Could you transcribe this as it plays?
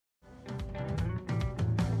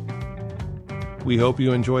We hope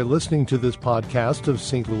you enjoy listening to this podcast of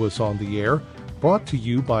St. Louis on the Air, brought to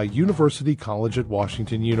you by University College at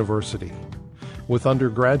Washington University. With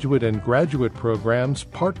undergraduate and graduate programs,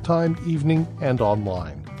 part-time, evening, and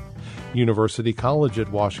online. University College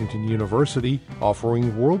at Washington University,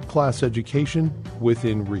 offering world-class education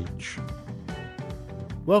within reach.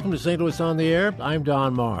 Welcome to St. Louis on the Air. I'm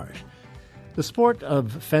Don Marsh. The sport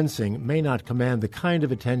of fencing may not command the kind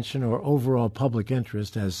of attention or overall public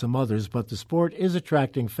interest as some others, but the sport is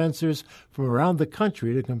attracting fencers from around the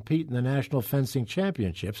country to compete in the National Fencing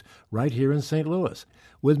Championships right here in St. Louis.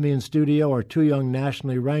 With me in studio are two young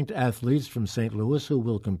nationally ranked athletes from St. Louis who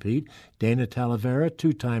will compete. Dana Talavera,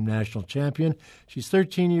 two-time national champion. She's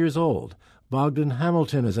 13 years old. Bogdan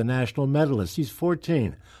Hamilton is a national medalist. He's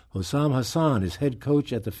 14. Hossam Hassan is head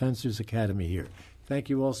coach at the Fencers Academy here. Thank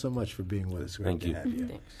you all so much for being with us. Great Thank to you. have you.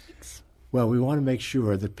 Thanks. Well, we want to make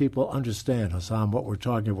sure that people understand, Hossam, what we're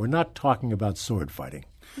talking about. We're not talking about sword fighting.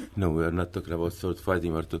 No, we are not talking about sword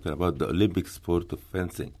fighting. We are talking about the Olympic sport of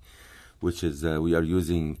fencing, which is we are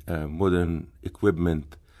using modern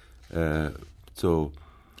equipment. So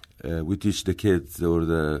we teach the kids or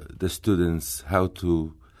the students how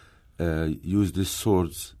to use these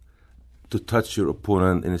swords to touch your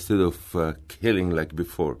opponent instead of killing like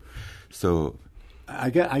before. So I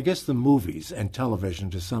guess the movies and television,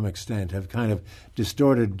 to some extent, have kind of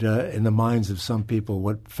distorted in the minds of some people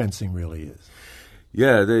what fencing really is.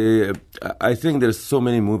 Yeah, I think there's so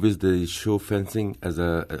many movies they show fencing as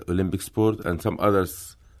a Olympic sport, and some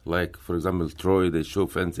others, like for example Troy, they show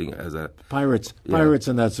fencing as a Pirates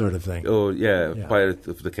and that sort of thing. Oh yeah, Pirates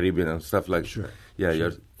of the Caribbean and stuff like. Sure. Yeah, sure.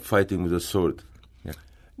 You're fighting with a sword. Yeah.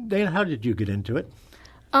 Dana, how did you get into it?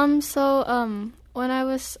 When I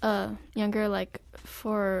was younger, like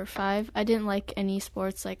 4 or 5, I didn't like any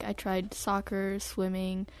sports. Like I tried soccer,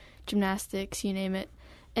 swimming, gymnastics, you name it.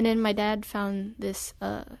 And then my dad found this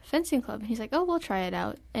fencing club, and he's like, "Oh, we'll try it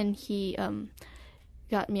out." And he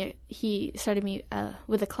started me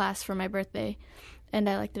with a class for my birthday, and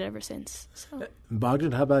I liked it ever since. So.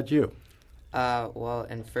 Bogdan, how about you? Well,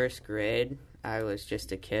 in first grade, I was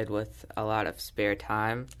just a kid with a lot of spare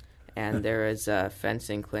time, and there was a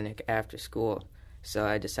fencing clinic after school. So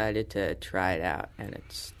I decided to try it out, and it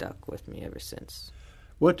stuck with me ever since.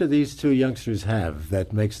 What do these two youngsters have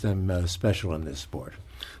that makes them special in this sport?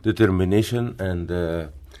 Determination and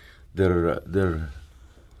their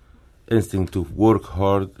instinct to work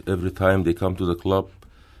hard every time they come to the club.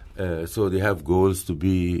 So they have goals to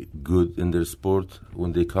be good in their sport.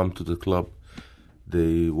 When they come to the club,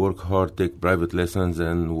 they work hard, take private lessons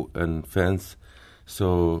and fence.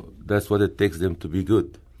 So that's what it takes them to be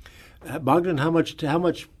good. Bogdan, how much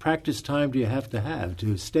practice time do you have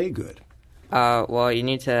to stay good? Well, you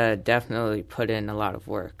need to definitely put in a lot of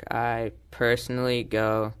work. I personally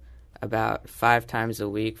go about 5 times a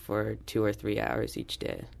week for 2 or 3 hours each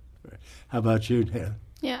day. How about you, Dan?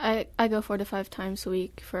 Yeah, I go 4 to 5 times a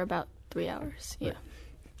week for about 3 hours. Yeah.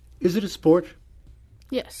 Is it a sport?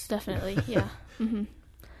 Yes, definitely. Yeah. Mm-hmm.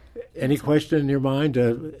 Any question in your mind,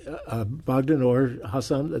 Bogdan or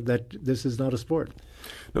Hassan, that this is not a sport?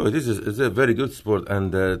 No, it's a very good sport,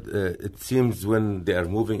 and it seems when they are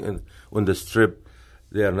moving on the strip,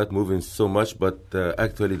 they are not moving so much, but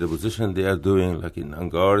actually the position they are doing, like in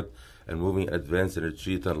guard and moving advance and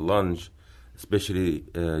retreat and lunge, especially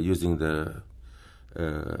using the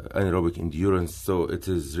anaerobic endurance, so it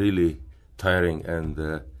is really tiring,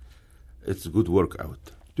 and it's a good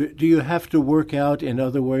workout. Do you have to work out in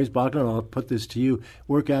other ways, Bogdan? I'll put this to you.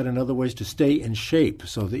 Work out in other ways to stay in shape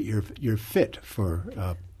so that you're fit for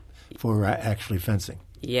actually fencing.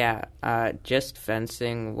 Yeah, just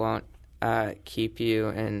fencing won't keep you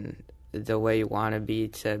in the way you want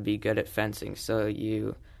to be good at fencing. So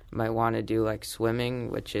you might want to do like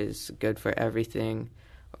swimming, which is good for everything,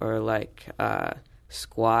 or like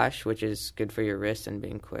squash, which is good for your wrist and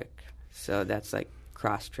being quick. So that's like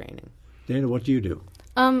cross training. Dana, what do you do?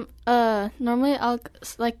 Normally I'll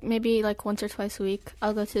maybe once or twice a week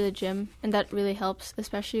I'll go to the gym, and that really helps,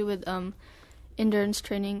 especially with endurance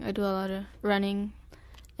training. I do a lot of running,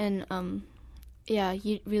 and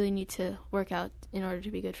you really need to work out in order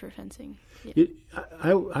to be good for fencing. Yeah.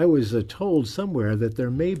 I was told somewhere that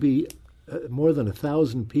there may be more than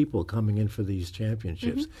 1,000 people coming in for these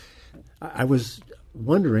championships. Mm-hmm. I was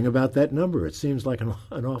wondering about that number. It seems like an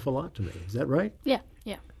awful lot to me. Is that right? Yeah.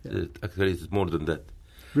 Actually, it's more than that.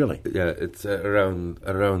 Really? Yeah, it's around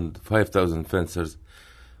 5,000 fencers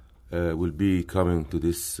will be coming to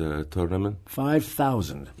this tournament.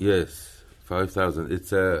 5,000? Yes, 5,000.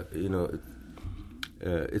 It's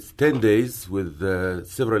it's 10 days with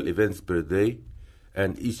several events per day,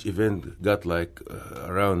 and each event got like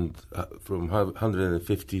around from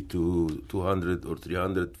 150 to 200 or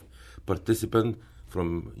 300 participants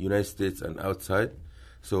from United States and outside.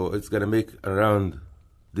 So it's going to make around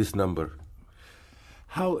this number.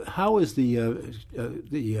 How is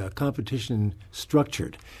the competition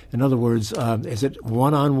structured? In other words, is it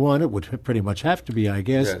one-on-one? It would pretty much have to be, I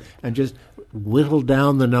guess, Yes. and just whittle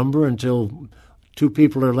down the number until two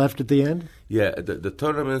people are left at the end? Yeah, the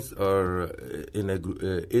tournaments are in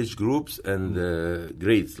age groups and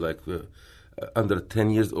grades, like under 10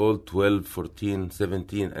 years old, 12, 14,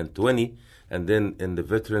 17, and 20. And then in the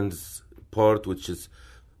veterans part, which is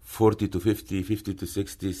 40 to 50, 50 to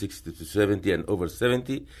 60, 60 to 70, and over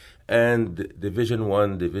 70, and Division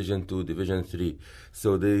 1, Division 2, Division 3.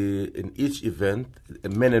 So in each event,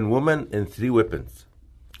 men and women in 3 weapons.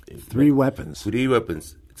 3 weapons. 3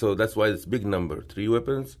 weapons. So that's why it's big number. 3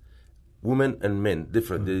 weapons, women and men,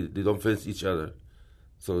 different. They don't face each other.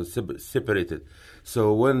 So it's separated.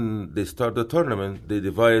 So when they start the tournament, they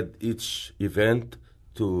divide each event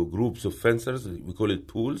to groups of fencers. We call it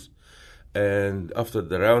pools. And after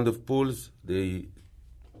the round of pools, they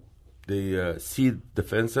seed the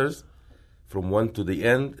fencers from one to the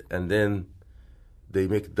end, and then they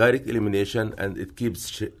make direct elimination, and it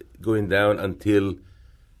keeps going down until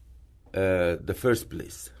the first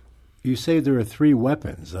place. You say there are 3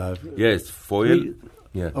 weapons. Yes, foil.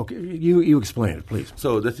 Yeah. Okay, you explain it, please.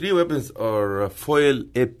 So the 3 weapons are foil,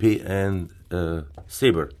 épée, and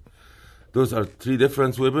saber. Those are 3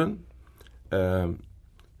 different weapons.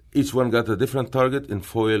 Each one got a different target. In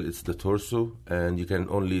foil, it's the torso, and you can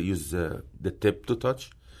only use the tip to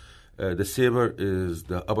touch. The saber is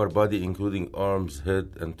the upper body, including arms,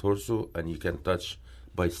 head, and torso, and you can touch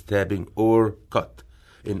by stabbing or cut.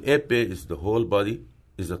 In épée, it's the whole body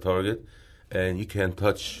is the target, and you can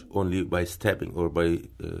touch only by stabbing or by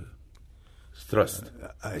thrust.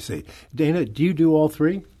 I see. Dana, do you do all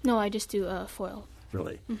 3? No, I just do foil.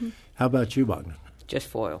 Really? Mm-hmm. How about you, Bogdan? Just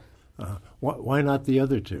foil. Why not the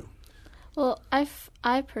other 2? Well,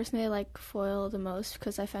 I personally like foil the most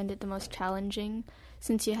because I find it the most challenging,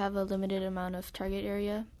 since you have a limited amount of target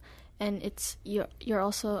area, and you're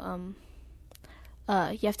also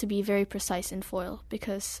you have to be very precise in foil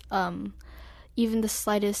because even the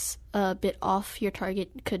slightest bit off your target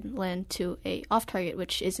could land to a off target,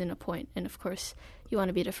 which isn't a point. And of course, you want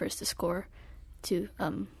to be the first to score.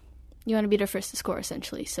 You want to be the first to score,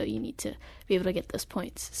 essentially. So you need to be able to get those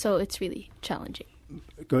points. So it's really challenging.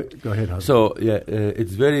 Go ahead, Hassan. So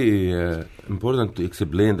it's very important to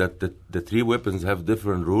explain that the 3 weapons have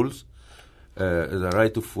different rules. The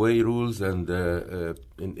right of way rules, and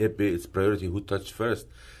in épée it's priority who touch first.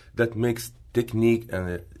 That makes technique,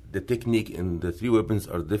 and the technique in the 3 weapons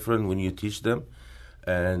are different when you teach them,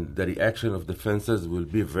 and the reaction of the fencers will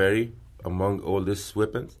be vary among all these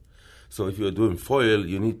weapons. So if you're doing foil,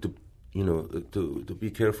 you need to to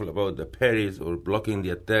be careful about the parries or blocking the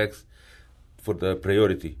attacks for the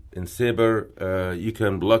priority. In saber, you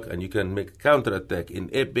can block and you can make counter attack. In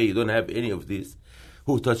épée, you don't have any of these.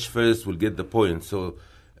 Who touch first will get the point. So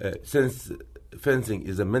since fencing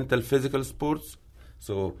is a mental, physical sports,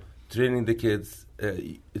 so training the kids,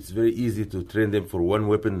 it's very easy to train them for 1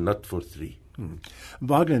 weapon, not for 3.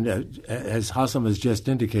 Bogdan, as Hassam has just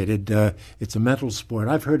indicated, it's a mental sport.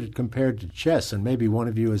 I've heard it compared to chess, and maybe one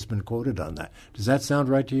of you has been quoted on that. Does that sound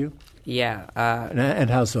right to you? Yeah. And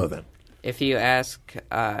how so, then? If you ask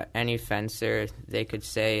any fencer, they could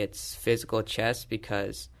say it's physical chess,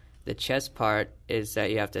 because the chess part is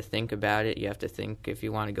that you have to think about it. You have to think if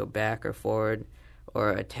you want to go back or forward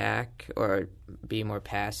or attack or be more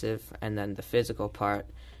passive. And then the physical part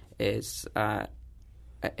is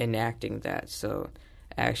enacting that. So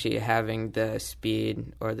actually having the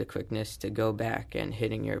speed or the quickness to go back and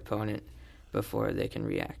hitting your opponent before they can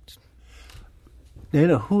react.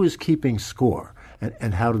 Dana, who is keeping score,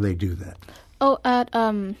 and how do they do that? Oh, at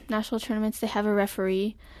national tournaments, they have a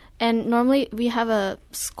referee. And normally we have a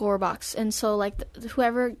score box. And so, like,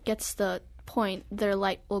 whoever gets the point, their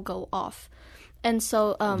light will go off. And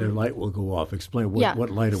so their light will go off. Explain what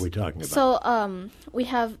light are we talking about? So we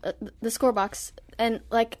have the score box, and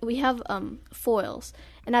like we have foils,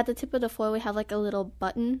 and at the tip of the foil we have like a little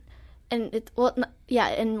button, and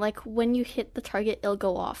and like when you hit the target, it'll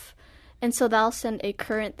go off, and so that'll send a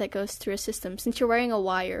current that goes through a system. Since you're wearing a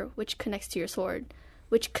wire which connects to your sword,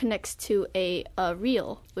 which connects to a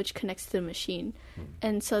reel, which connects to the machine,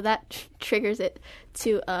 and so that triggers it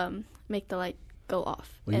to make the light go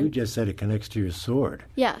off. Well, you just said it connects to your sword.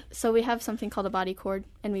 Yeah, so we have something called a body cord,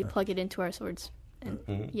 and we plug it into our swords. And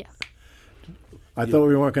I thought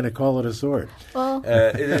we weren't going to call it a sword. Well,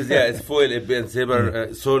 It is, it's foil, and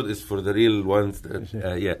saber. Sword is for the real ones.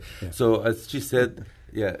 So as she said,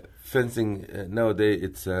 fencing nowadays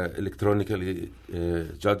it's electronically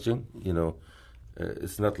judging.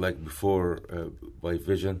 It's not like before by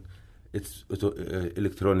vision. It's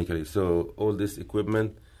electronically. So all this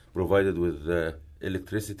equipment provided with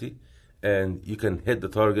electricity, and you can hit the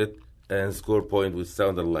target and score point with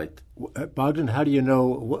sound and light. Bogdan, how do you know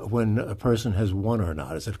when a person has won or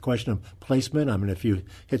not? Is it a question of placement? I mean, if you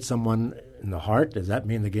hit someone in the heart, does that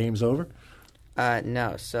mean the game's over?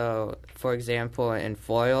 No. So, for example, in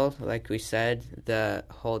foil, like we said, the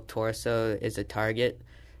whole torso is a target.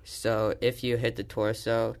 So if you hit the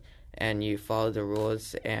torso and you follow the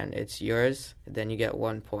rules and it's yours, then you get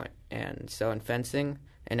 1 point. And so in fencing,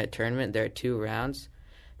 in a tournament, there are 2 rounds.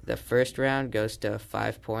 The first round goes to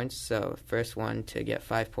 5 points, so first one to get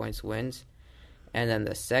 5 points wins. And then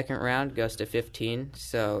the second round goes to 15,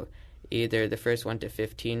 so either the first one to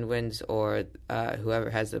 15 wins or whoever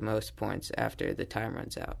has the most points after the time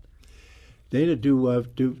runs out. Dana,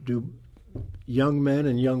 do young men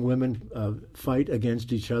and young women fight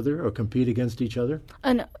against each other or compete against each other?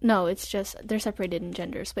 no, it's just they're separated in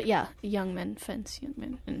genders. But yeah, young men fence young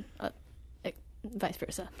men, and vice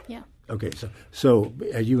versa. Yeah. Okay, so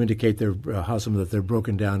you indicate they're Hassam, that they're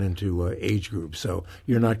broken down into age groups. So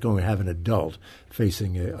you're not going to have an adult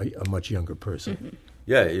facing a much younger person. Mm-hmm.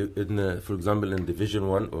 Yeah, for example, in Division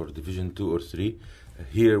 1 or Division 2 or 3,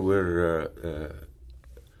 here we're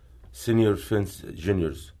senior fence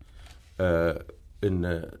juniors. In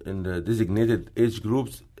the designated age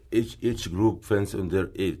groups, each group fence on their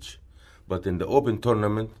age. But in the open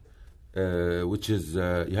tournament, which is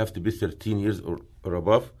you have to be 13 years or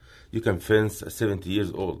above, you can fence 70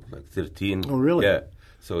 years old, like 13. Oh, really? Yeah.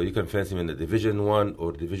 So you can fence him in the Division 1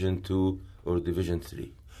 or Division 2 or Division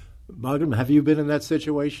 3. Bogdan, have you been in that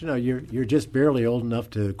situation? You're just barely old enough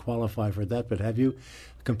to qualify for that, but have you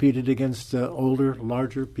competed against older,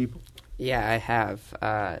 larger people? Yeah, I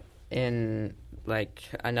have. In like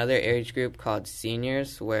another age group called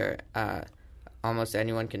seniors, where almost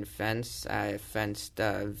anyone can fence. I fenced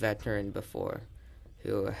a veteran before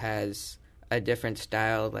who has a different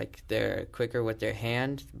style. Like, they're quicker with their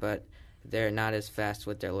hand, but they're not as fast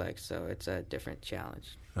with their legs, so it's a different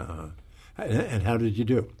challenge. And how did you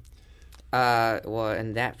do? Well,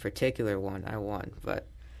 in that particular one, I won, but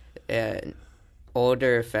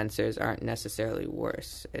older fencers aren't necessarily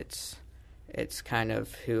worse. It's kind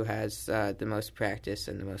of who has the most practice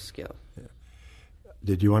and the most skill. Yeah.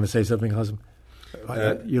 Did you want to say something, Hassam?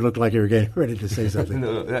 You look like you were getting ready to say something.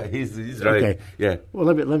 No, he's right. Okay. Yeah. Well,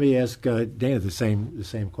 let me ask Dana the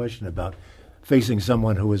same question about facing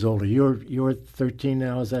someone who is older. You're 13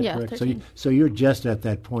 now, is that correct? 13. So you're just at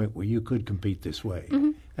that point where you could compete this way.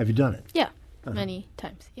 Mm-hmm. Have you done it? Yeah, many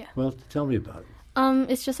times. Yeah. Well, tell me about it.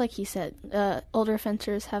 It's just like he said. Older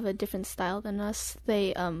fencers have a different style than us.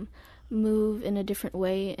 They move in a different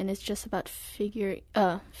way, and it's just about figuring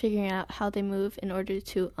out how they move in order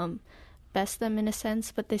to best them in a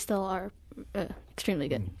sense. But they still are extremely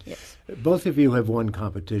good. Yes. Both of you have won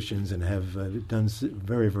competitions and have done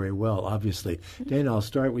very, very well, obviously. Dana, I'll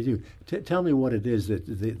start with you. Tell me what it is that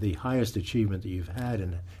the highest achievement that you've had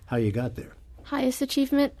and how you got there. Highest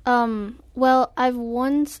achievement? Well, I've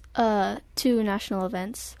won 2 national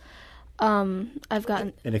events. I've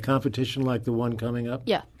gotten... In a competition like the one coming up?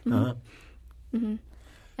 Yeah. Mm-hmm. Uh-huh. Mm-hmm.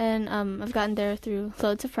 And I've gotten there through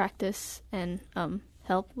loads of practice and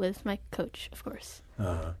help with my coach, of course.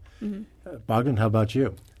 Uh-huh. Mm-hmm. Bogdan, how about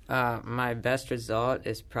you? My best result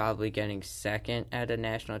is probably getting second at a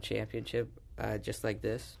national championship, just like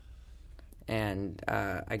this. And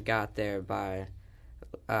I got there by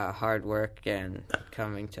hard work and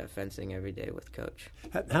coming to fencing every day with coach.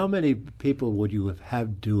 How many people would you have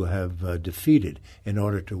had to have defeated in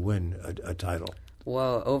order to win a title?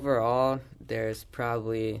 Well, overall, there's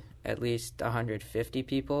probably at least 150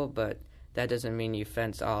 people, but that doesn't mean you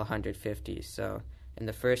fence all 150. So in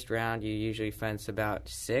the first round, you usually fence about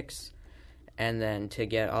 6, and then to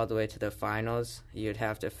get all the way to the finals, you'd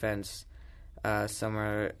have to fence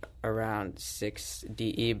somewhere around 6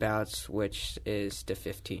 DE bouts, which is to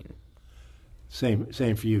 15. Same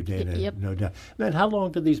for you, Dana. Yep. No doubt. Man, how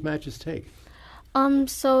long do these matches take?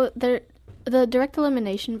 So the direct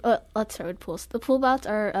elimination. Let's start with pools. The pool bouts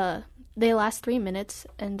are they last 3 minutes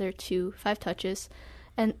and they're 5 touches,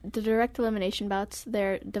 and the direct elimination bouts,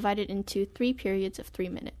 they're divided into 3 periods of 3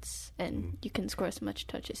 minutes, and you can score as much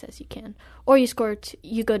touches as you can, or you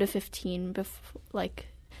go to 15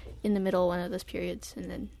 in the middle of one of those periods, and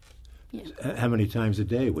then. Yeah. How many times a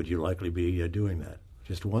day would you likely be doing that?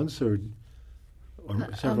 Just once or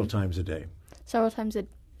several times a day? Several times.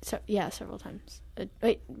 Several times.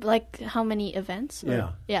 Wait, like how many events?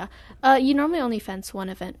 Yeah. You normally only fence one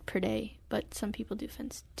event per day, but some people do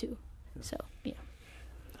fence two. So, yeah.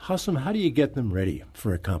 Hassam, how do you get them ready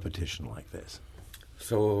for a competition like this?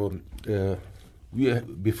 So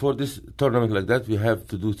before this tournament like that, we have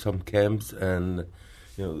to do some camps, and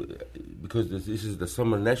because this is the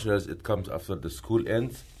summer nationals, it comes after the school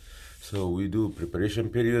ends. So we do preparation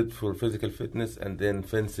period for physical fitness and then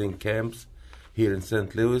fencing camps here in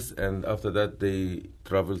St. Louis, and after that they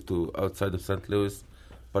travel to outside of St. Louis,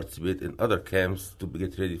 participate in other camps to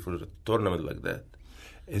get ready for a tournament like that.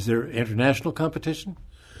 Is there international competition?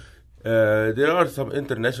 There are some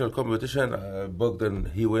international competition.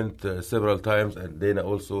 Bogdan, he went several times, and Dana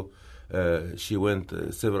also. She went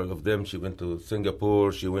several of them. She went to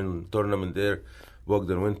Singapore. She went tournament there.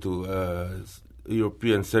 Bogdan went to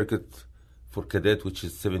European circuit for cadet, which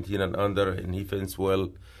is 17 and under, and he fenced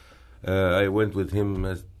well. I went with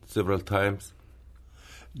him several times.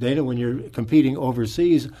 Dana, when you're competing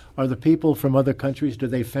overseas, are the people from other countries, do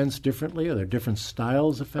they fence differently? Are there different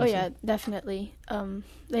styles of fencing? Oh, yeah, definitely.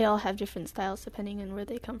 They all have different styles depending on where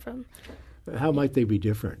they come from. How might they be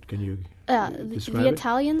different? Can you describe the it?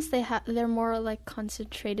 Italians, they're more like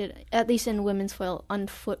concentrated, at least in women's foil, on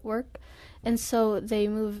footwork. And so they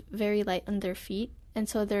move very light on their feet. And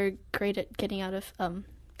so they're great at getting out of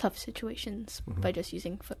tough situations by just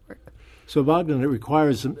using footwork. So, Bogdan, it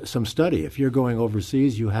requires some study. If you're going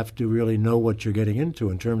overseas, you have to really know what you're getting into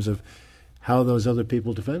in terms of how those other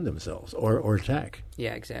people defend themselves or attack.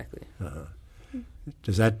 Yeah, exactly.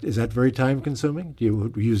 Is that very time consuming? Do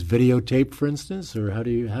you use videotape, for instance, or how do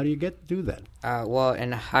you do that? Well,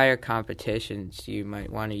 in higher competitions, you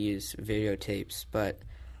might want to use videotapes, but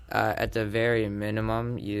at the very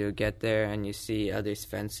minimum, you get there and you see others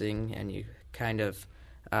fencing, and you kind of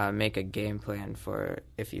make a game plan for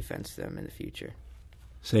if you fence them in the future.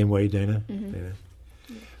 Same way, Dana? Mm-hmm. Dana?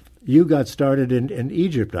 You got started in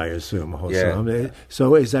Egypt, I assume, Hossam. Yeah.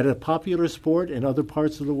 So is that a popular sport in other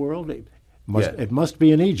parts of the world? It must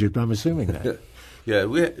be in Egypt, I'm assuming that. Yeah,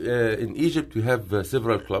 in Egypt we have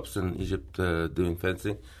several clubs in Egypt doing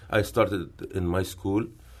fencing. I started in my school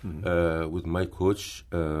with my coach.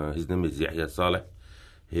 His name is Yahya Saleh.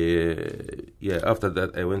 After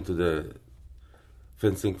that I went to the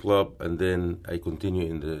fencing club, and then I continued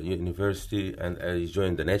in the university, and I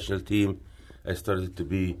joined the national team. I started to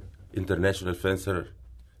be international fencer,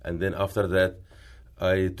 and then after that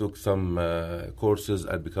I took some courses.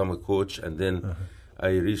 I become a coach, and then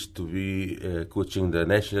I reached to be coaching the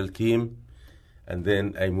national team, and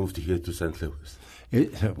then I moved here to St. Louis.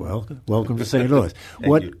 Welcome to St. Louis.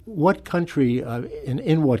 What country,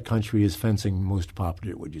 in what country is fencing most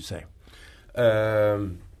popular, would you say?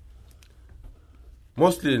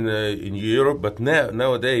 Mostly in Europe, but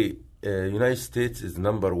nowadays United States is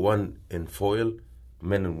number one in foil,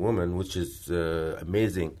 men and women, which is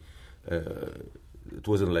amazing. It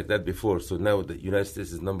wasn't like that before, so now the United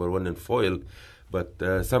States is number one in foil, but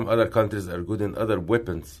some other countries are good in other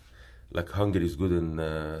weapons, like Hungary is good in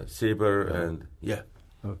saber, and yeah.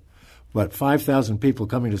 But 5,000 people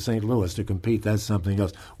coming to St. Louis to compete, that's something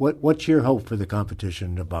else. What's your hope for the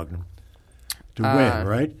competition, Bogdan? To win,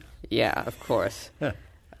 right? Yeah, of course.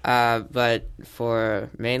 But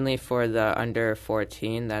mainly for the under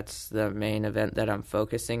 14, that's the main event that I'm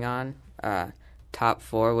focusing on. Top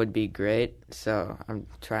 4 would be great, so I'm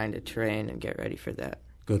trying to train and get ready for that.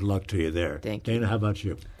 Good luck to you there. Thank you. Dana, how about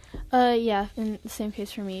you? Yeah, in the same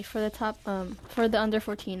case for me. For the under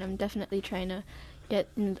 14, I'm definitely trying to get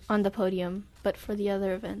on the podium. But for the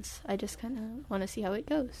other events, I just kind of want to see how it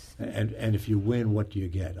goes. And if you win, what do you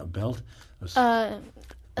get? A belt? A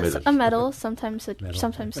medal, sometimes a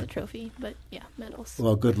trophy, but yeah, medals.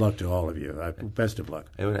 Well, good luck to all of you. Best of luck.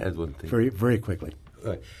 I want to add one thing. Very, very quickly.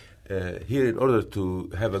 Here, in order to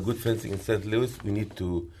have a good fencing in St. Louis, we need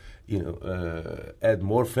to, add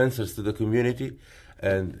more fencers to the community.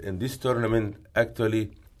 And in this tournament,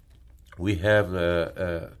 actually, we have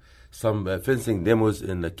some fencing demos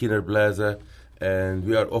in the Kinner Plaza, and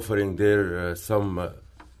we are offering there some.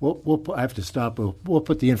 I have to stop. We'll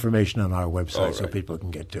put the information on our website so people can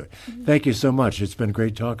get to it. Mm-hmm. Thank you so much. It's been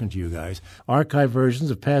great talking to you guys. Archive versions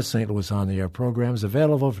of past St. Louis On the Air programs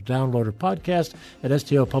available for download or podcast at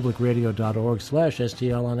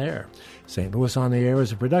stlpublicradio.org/STL On Air. St. Louis On the Air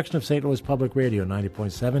is a production of St. Louis Public Radio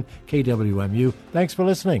 90.7 KWMU. Thanks for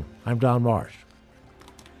listening. I'm Don Marsh.